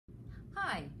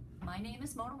Hi, my name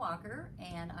is Mona Walker,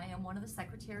 and I am one of the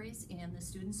secretaries in the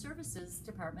Student Services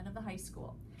Department of the high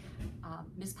school.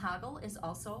 Ms. Poggle is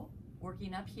also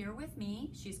working up here with me.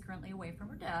 She's currently away from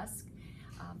her desk.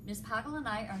 Ms. Poggle and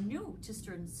I are new to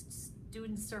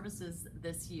Student Services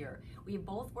this year. We have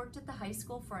both worked at the high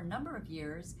school for a number of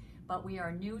years, but we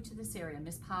are new to this area.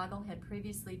 Ms. Poggle had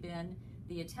previously been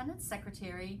the attendance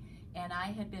secretary, and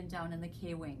I had been down in the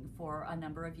K-wing for a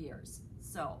number of years.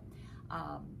 So,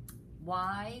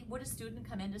 why would a student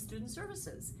come into Student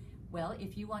Services? Well,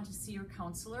 if you want to see your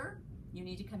counselor, you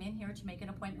need to come in here to make an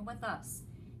appointment with us.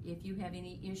 If you have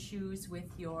any issues with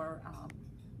your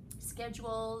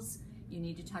schedules, you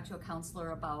need to talk to a counselor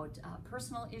about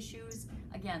personal issues.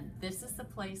 Again, this is the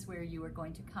place where you are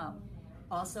going to come.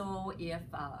 Also, if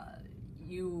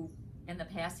you in the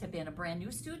past have been a brand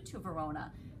new student to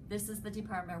Verona, this is the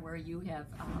department where you have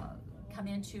come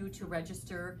into to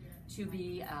register to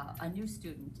be a new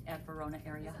student at Verona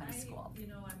Area High School.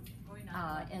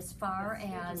 As far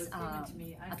as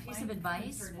a piece of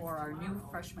advice for our new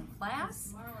freshman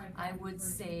class, I would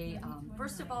say,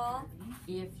 first of all,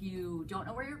 if you don't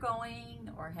know where you're going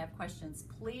or have questions,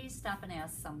 please stop and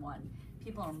ask someone.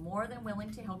 People are more than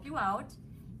willing to help you out.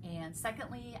 And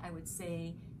secondly, I would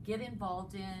say get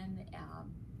involved in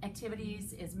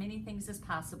activities, as many things as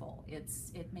possible.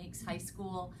 It makes high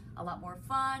school a lot more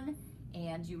fun,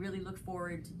 and you really look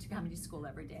forward to coming to school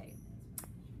every day.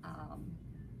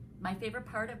 My favorite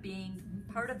part of being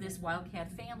part of this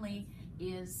Wildcat family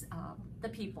is the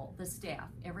people, the staff.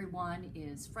 Everyone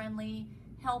is friendly,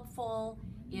 helpful.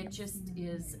 It just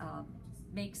is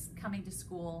makes coming to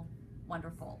school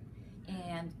wonderful.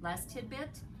 And last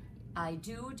tidbit, I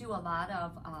do a lot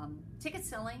of ticket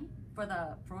selling for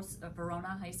the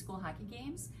Verona High School hockey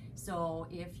games. So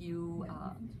if you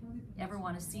ever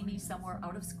want to see me somewhere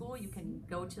out of school, you can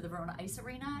go to the Verona Ice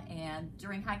Arena and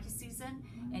during hockey season,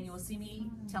 and you will see me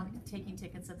taking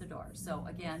tickets at the door. So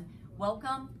again,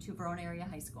 welcome to Verona Area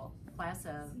High School, class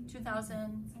of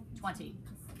 2020.